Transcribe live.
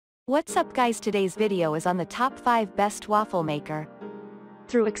What's up guys, today's video is on the top 5 best waffle maker.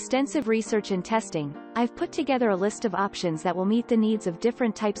 Through extensive research and testing, I've put together a list of options that will meet the needs of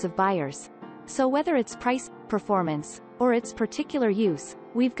different types of buyers. So whether it's price, performance, or its particular use,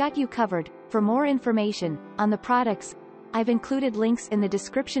 we've got you covered. For more information on the products, I've included links in the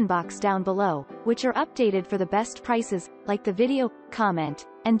description box down below, which are updated for the best prices. Like the video, comment,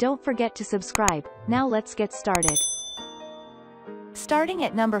 and don't forget to subscribe. Now let's get started. Starting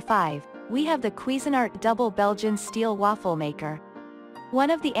at number 5, we have the Cuisinart Double Belgian Steel Waffle Maker.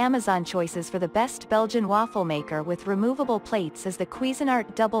 One of the Amazon choices for the best Belgian waffle maker with removable plates is the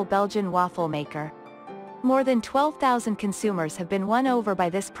Cuisinart Double Belgian Waffle Maker. More than 12,000 consumers have been won over by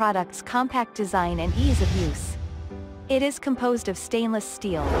this product's compact design and ease of use. It is composed of stainless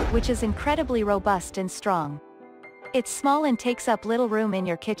steel, which is incredibly robust and strong. It's small and takes up little room in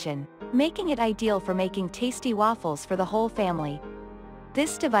your kitchen, making it ideal for making tasty waffles for the whole family.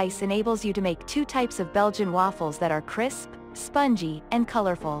 This device enables you to make two types of Belgian waffles that are crisp, spongy, and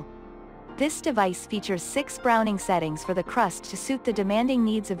colorful. This device features 6 browning settings for the crust to suit the demanding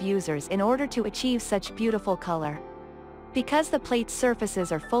needs of users in order to achieve such beautiful color. Because the plate's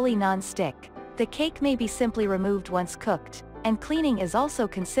surfaces are fully non-stick, the cake may be simply removed once cooked, and cleaning is also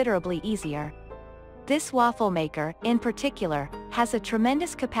considerably easier. This waffle maker, in particular, has a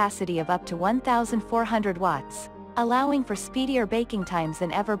tremendous capacity of up to 1,400 watts, allowing for speedier baking times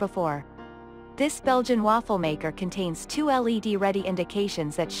than ever before. This Belgian waffle maker contains 2 LED-ready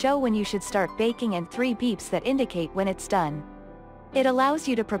indications that show when you should start baking and 3 beeps that indicate when it's done. It allows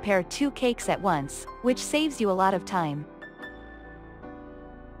you to prepare 2 cakes at once, which saves you a lot of time.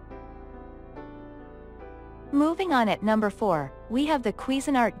 Moving on, at number 4, we have the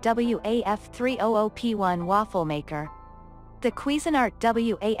Cuisinart WAF300P1 Waffle Maker. The Cuisinart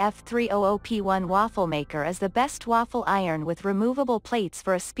WAF300P1 Waffle Maker is the best waffle iron with removable plates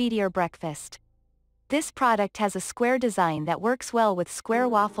for a speedier breakfast. This product has a square design that works well with square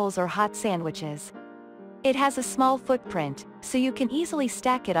waffles or hot sandwiches. It has a small footprint, so you can easily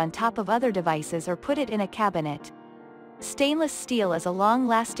stack it on top of other devices or put it in a cabinet. Stainless steel is a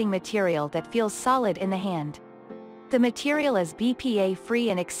long-lasting material that feels solid in the hand. The material is BPA-free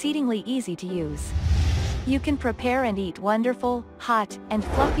and exceedingly easy to use. You can prepare and eat wonderful, hot, and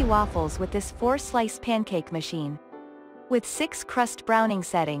fluffy waffles with this 4-slice pancake machine. With 6 crust browning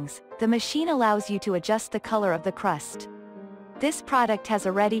settings, the machine allows you to adjust the color of the crust. This product has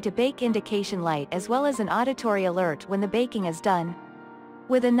a ready-to-bake indication light as well as an auditory alert when the baking is done.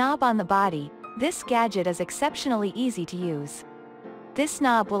 With a knob on the body, this gadget is exceptionally easy to use. This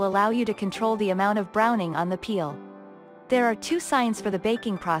knob will allow you to control the amount of browning on the peel. There are 2 signs for the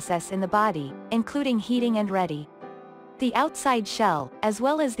baking process in the body, including heating and ready. The outside shell, as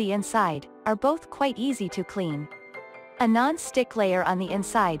well as the inside, are both quite easy to clean. A non-stick layer on the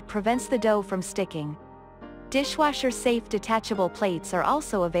inside prevents the dough from sticking. Dishwasher-safe detachable plates are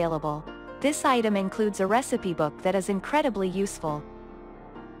also available. This item includes a recipe book that is incredibly useful.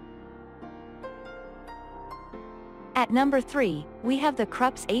 At number 3, we have the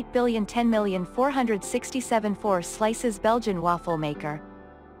KRUPS 8,010,467 4 Slices Belgian Waffle Maker.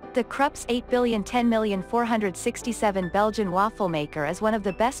 The KRUPS 8,010,467 Belgian Waffle Maker is one of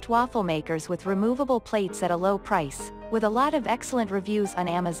the best waffle makers with removable plates at a low price, with a lot of excellent reviews on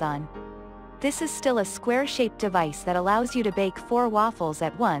Amazon. This is still a square-shaped device that allows you to bake 4 waffles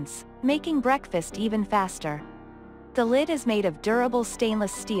at once, making breakfast even faster. The lid is made of durable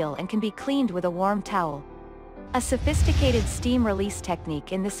stainless steel and can be cleaned with a warm towel. A sophisticated steam release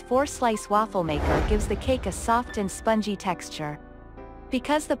technique in this 4-slice waffle maker gives the cake a soft and spongy texture.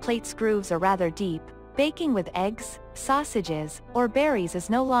 Because the plate's grooves are rather deep, baking with eggs, sausages, or berries is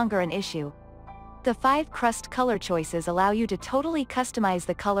no longer an issue. The 5 crust color choices allow you to totally customize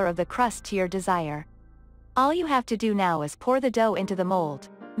the color of the crust to your desire. All you have to do now is pour the dough into the mold,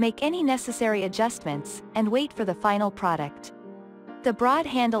 make any necessary adjustments, and wait for the final product. The broad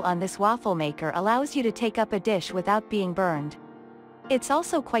handle on this waffle maker allows you to take up a dish without being burned. It's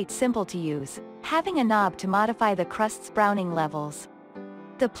also quite simple to use, having a knob to modify the crust's browning levels.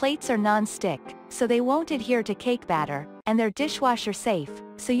 The plates are non-stick, so they won't adhere to cake batter, and they're dishwasher safe,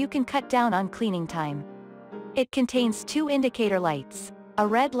 so you can cut down on cleaning time. It contains 2 indicator lights, a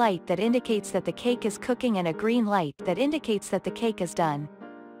red light that indicates that the cake is cooking and a green light that indicates that the cake is done.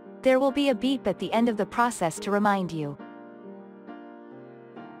 There will be a beep at the end of the process to remind you.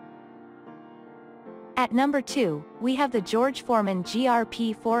 At number 2, we have the George Foreman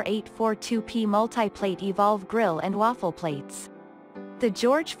GRP4842P Multi-Plate Evolve Grill and Waffle Plates. The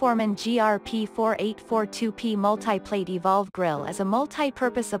George Foreman GRP4842P Multi-Plate Evolve Grill is a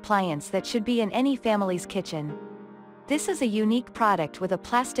multi-purpose appliance that should be in any family's kitchen. This is a unique product with a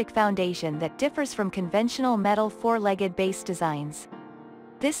plastic foundation that differs from conventional metal four-legged base designs.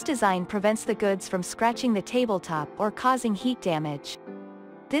 This design prevents the goods from scratching the tabletop or causing heat damage.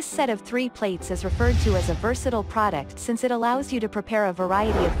 This set of 3 plates is referred to as a versatile product since it allows you to prepare a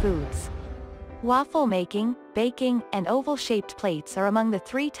variety of foods. Waffle making, baking, and oval-shaped plates are among the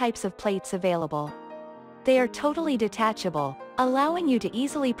 3 types of plates available. They are totally detachable, allowing you to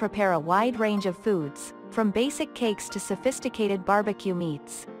easily prepare a wide range of foods, from basic cakes to sophisticated barbecue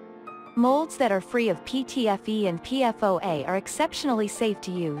meats. Molds that are free of PTFE and PFOA are exceptionally safe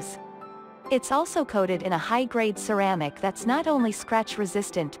to use. It's also coated in a high-grade ceramic that's not only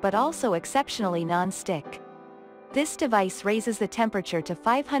scratch-resistant but also exceptionally non-stick. This device raises the temperature to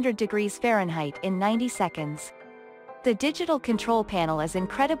 500 degrees Fahrenheit in 90 seconds. The digital control panel is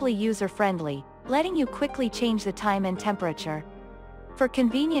incredibly user-friendly, letting you quickly change the time and temperature. For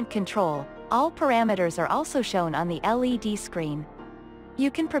convenient control, all parameters are also shown on the LED screen. You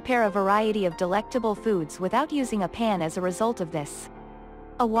can prepare a variety of delectable foods without using a pan as a result of this.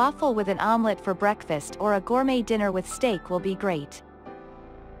 A waffle with an omelette for breakfast or a gourmet dinner with steak will be great.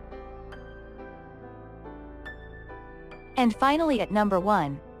 And finally at number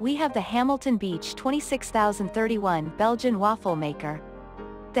 1, we have the Hamilton Beach 26031 Belgian Waffle Maker.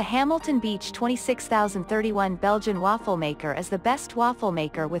 The Hamilton Beach 26031 Belgian Waffle Maker is the best waffle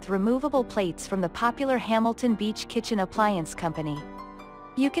maker with removable plates from the popular Hamilton Beach Kitchen Appliance Company.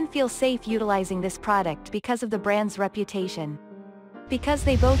 You can feel safe utilizing this product because of the brand's reputation. Because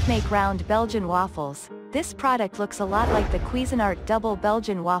they both make round Belgian waffles, this product looks a lot like the Cuisinart Double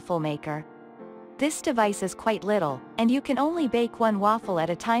Belgian Waffle Maker. This device is quite little, and you can only bake 1 waffle at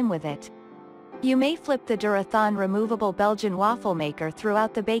a time with it. You may flip the Durathon removable Belgian waffle maker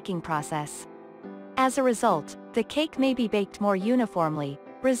throughout the baking process. As a result, the cake may be baked more uniformly,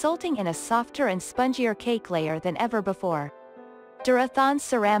 resulting in a softer and spongier cake layer than ever before. Durathon's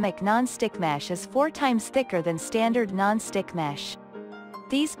ceramic non-stick mesh is 4 times thicker than standard non-stick mesh.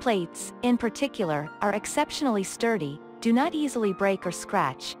 These plates, in particular, are exceptionally sturdy, do not easily break or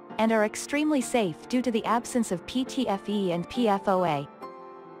scratch, and are extremely safe due to the absence of PTFE and PFOA.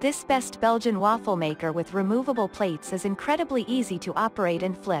 This best Belgian waffle maker with removable plates is incredibly easy to operate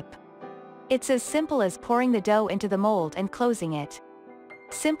and flip. It's as simple as pouring the dough into the mold and closing it.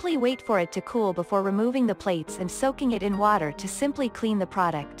 Simply wait for it to cool before removing the plates and soaking it in water to simply clean the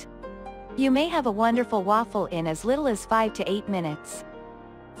product. You may have a wonderful waffle in as little as 5 to 8 minutes.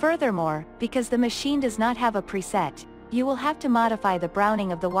 Furthermore, because the machine does not have a preset, you will have to modify the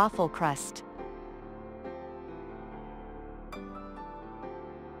browning of the waffle crust.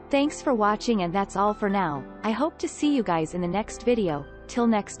 Thanks for watching, and that's all for now. I hope to see you guys in the next video. Till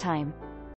next time.